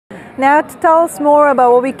Now, to tell us more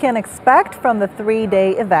about what we can expect from the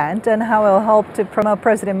three-day event and how it will help to promote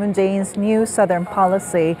President Moon Jae-in's new Southern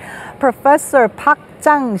policy, Professor Park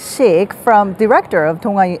Jang-sik, Director of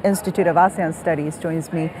Donghwa Institute of ASEAN Studies,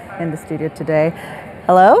 joins me in the studio today.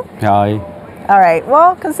 Hello? Hi. All right.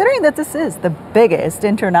 Well, considering that this is the biggest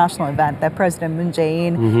international event that President Moon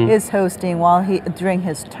Jae-in is hosting during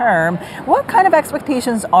his term, what kind of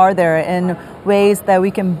expectations are there in ways that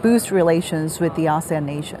we can boost relations with the ASEAN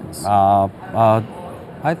nations?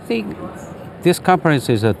 I think this conference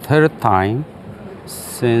is the third time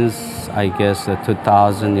since, I guess,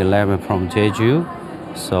 2011 from Jeju.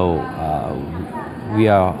 So we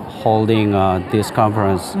are holding this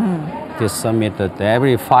conference, this summit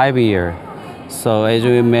every 5 years. So as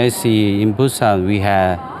we may see in Busan, we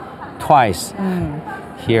had twice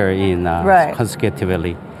here in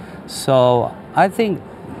consecutively. So I think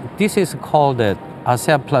this is called the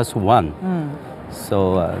ASEAN Plus One.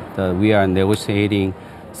 So we are negotiating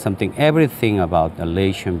everything about the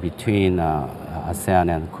relation between ASEAN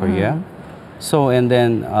and Korea. So and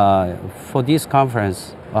then for this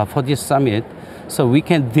conference, for this summit, so we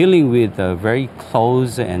can dealing with very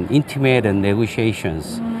close and intimate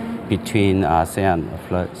negotiations between ASEAN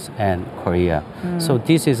and Korea. So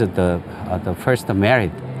this is the first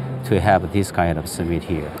merit to have this kind of summit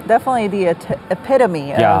here. Definitely the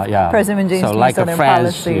epitome of President Moon Jae-in's so like Southern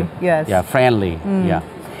policy. Yes. Yeah, friendly. Yeah.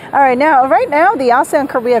 All right, right now, the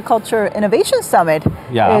ASEAN-Korea Culture Innovation Summit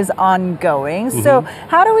is ongoing. So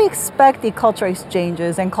how do we expect the cultural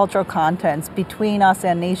exchanges and cultural contents between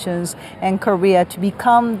ASEAN nations and Korea to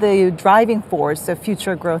become the driving force of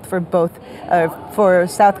future growth for both for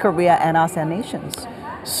South Korea and ASEAN nations?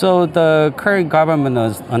 So the current government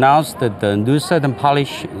has announced that the new Southern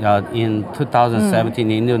policy in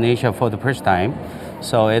 2017 in Indonesia for the first time.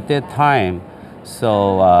 So at that time,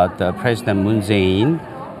 the President Moon Jae-in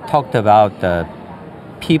talked about the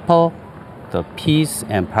people, the peace,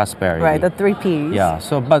 and prosperity. Right, the 3 Ps. Yeah.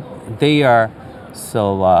 So, but they are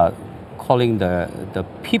calling the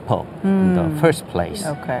people in the first place.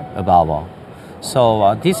 Okay. Above all.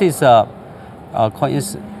 So this is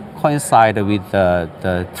coincide with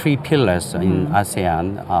the 3 pillars in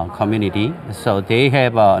ASEAN community. So they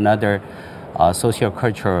have another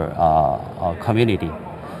socio-cultural community.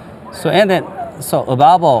 So and then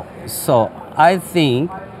above all, I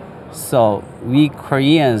think. So we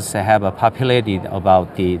Koreans have a popularity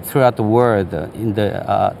about throughout the world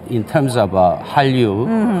in terms of Hallyu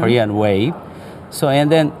Korean wave. So and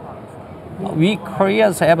then we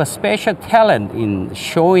Koreans have a special talent in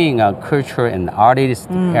showing culture and artist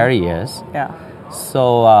areas. Yeah.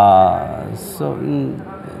 So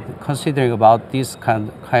considering about this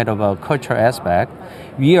kind of a cultural aspect,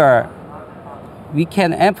 we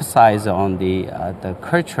can emphasize on the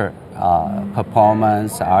culture.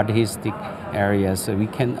 Performance, artistic areas. So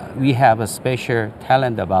we have a special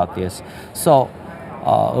talent about this. So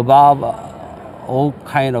above all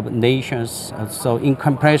kind of nations. So in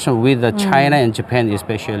comparison with China and Japan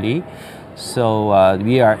especially, so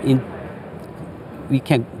we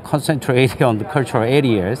can concentrate on the cultural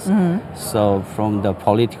areas. So from the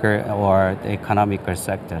political or the economical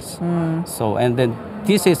sectors. So and then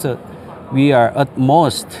this is we are at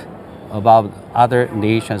most about other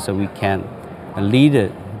nations, so we can lead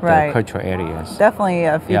the cultural areas. Definitely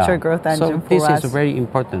a future growth engine for us. So this is a very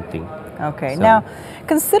important thing. Okay. Now,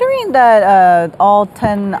 considering that all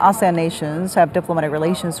 10 ASEAN nations have diplomatic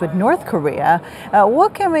relations with North Korea,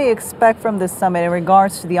 what can we expect from this summit in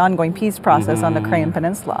regards to the ongoing peace process on the Korean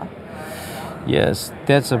Peninsula? Yes,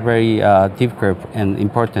 that's a very difficult and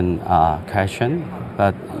important question.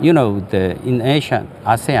 But you know, in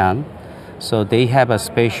ASEAN, so they have a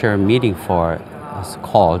special meeting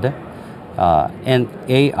called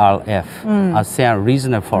ARF, ASEAN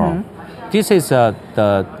Regional Forum. This is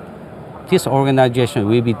this organization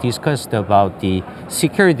will be discussed about the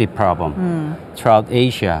security problem throughout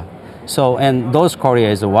Asia. So and North Korea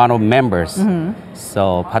is one of members,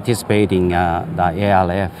 so participating the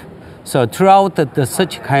ARF. So throughout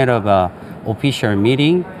such kind of official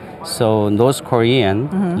meeting. So North Korean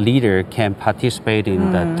leader can participate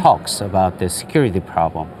in the talks about the security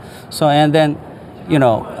problem. So and then, you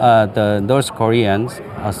know, the North Koreans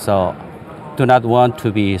also do not want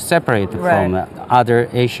to be separated from other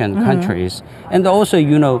Asian countries. And also,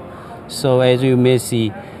 you know, so as you may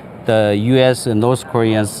see, the U.S. and North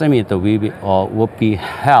Korean summit will be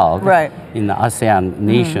held in the ASEAN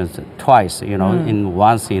nations twice. You know,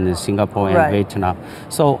 once in Singapore and Vietnam.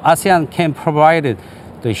 So ASEAN can provide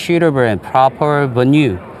the suitable and proper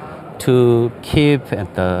venue to keep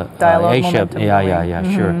the Asia.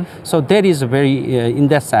 Sure. So that is very, in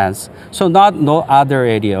that sense. So no other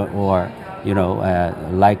area or,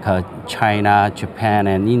 like China, Japan,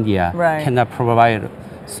 and India cannot provide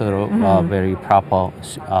sort of very proper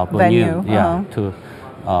venue to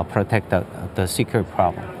protect the security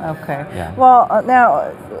problem. Okay. Yeah. Well,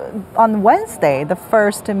 now on Wednesday, the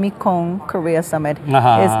first Mekong Korea summit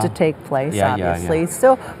is to take place, obviously.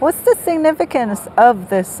 So what's the significance of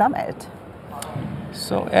this summit?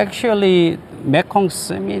 So actually, Mekong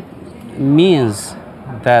summit means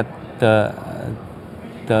that the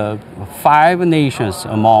 5 nations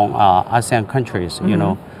among ASEAN countries,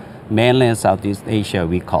 mainland Southeast Asia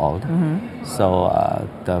we called. So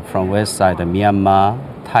from west side, Myanmar,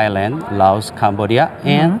 Thailand, Laos, Cambodia,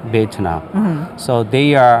 and Vietnam. So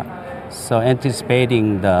they are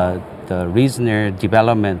anticipating the regional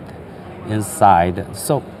development inside.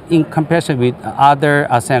 So in comparison with other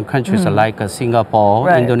ASEAN countries like Singapore,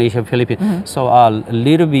 Indonesia, Philippines, so a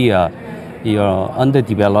little bit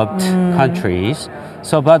underdeveloped countries.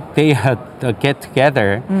 So, but they had to get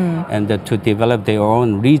together and to develop their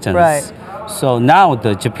own regions. So now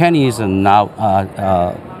the Japanese are now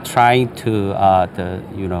trying to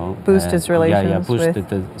boost its relations boost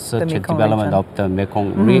with such the a development region. of the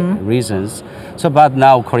Mekong regions. So, but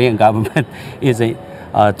now Korean government is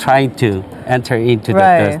trying to enter into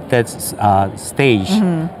that stage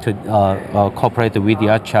to cooperate with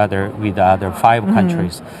each other with the other 5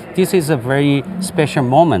 countries. This is a very special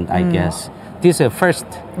moment, I guess. This is first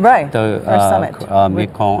summit.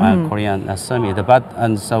 Mekong and Korean summit,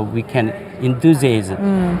 and so we can enthusiasm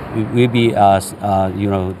will be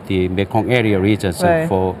the Mekong area regions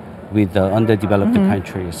with the underdeveloped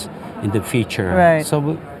countries in the future.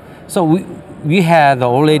 So we had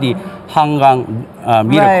already Hangang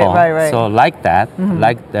miracle. So like that,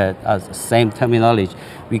 like the same terminology,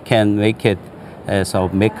 we can make it so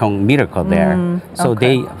Mekong miracle there. So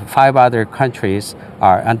 5 other countries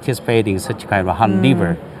are anticipating such kind of Han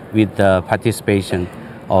River with the participation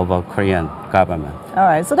of a Korean government. All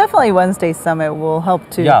right, so definitely Wednesday's summit will help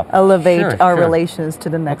to elevate our relations to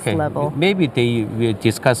the next level. Maybe they will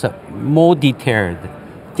discuss more detailed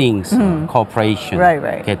things, cooperation,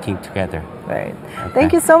 getting together.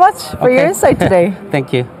 Thank you so much for your insight today.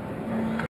 Thank you.